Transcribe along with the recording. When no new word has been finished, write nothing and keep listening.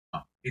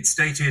It's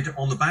dated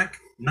on the back,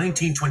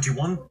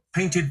 1921,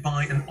 painted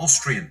by an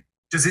Austrian.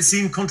 Does it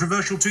seem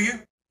controversial to you?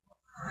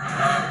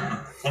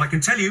 Well, I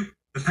can tell you,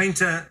 the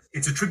painter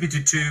it's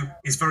attributed to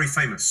is very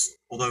famous,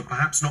 although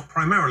perhaps not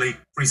primarily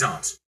for his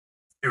art.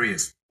 Here he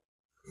is.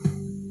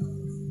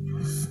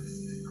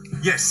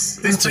 Yes,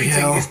 this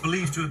painting is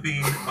believed to have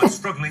been by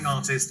struggling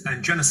artist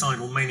and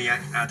genocidal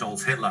maniac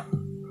Adolf Hitler.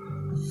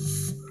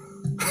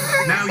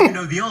 Now you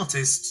know the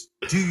artist,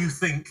 do you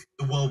think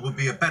the world would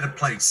be a better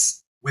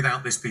place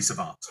without this piece of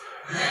art?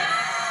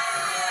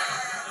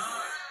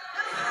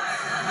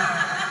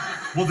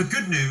 Well, the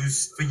good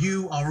news for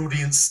you, our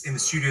audience in the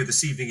studio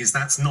this evening, is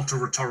that's not a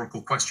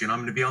rhetorical question. I'm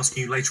going to be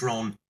asking you later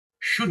on,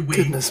 should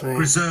we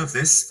preserve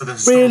this for the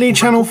historical Really,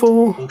 Channel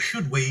 4? Or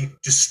should we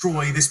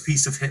destroy this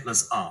piece of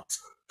Hitler's art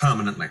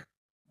permanently?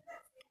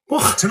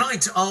 What?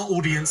 Tonight, our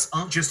audience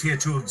aren't just here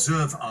to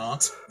observe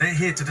art, they're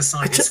here to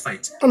decide its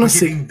fate.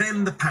 Honestly, We're giving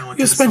them the power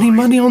you're to spending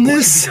money on what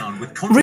this? should be done with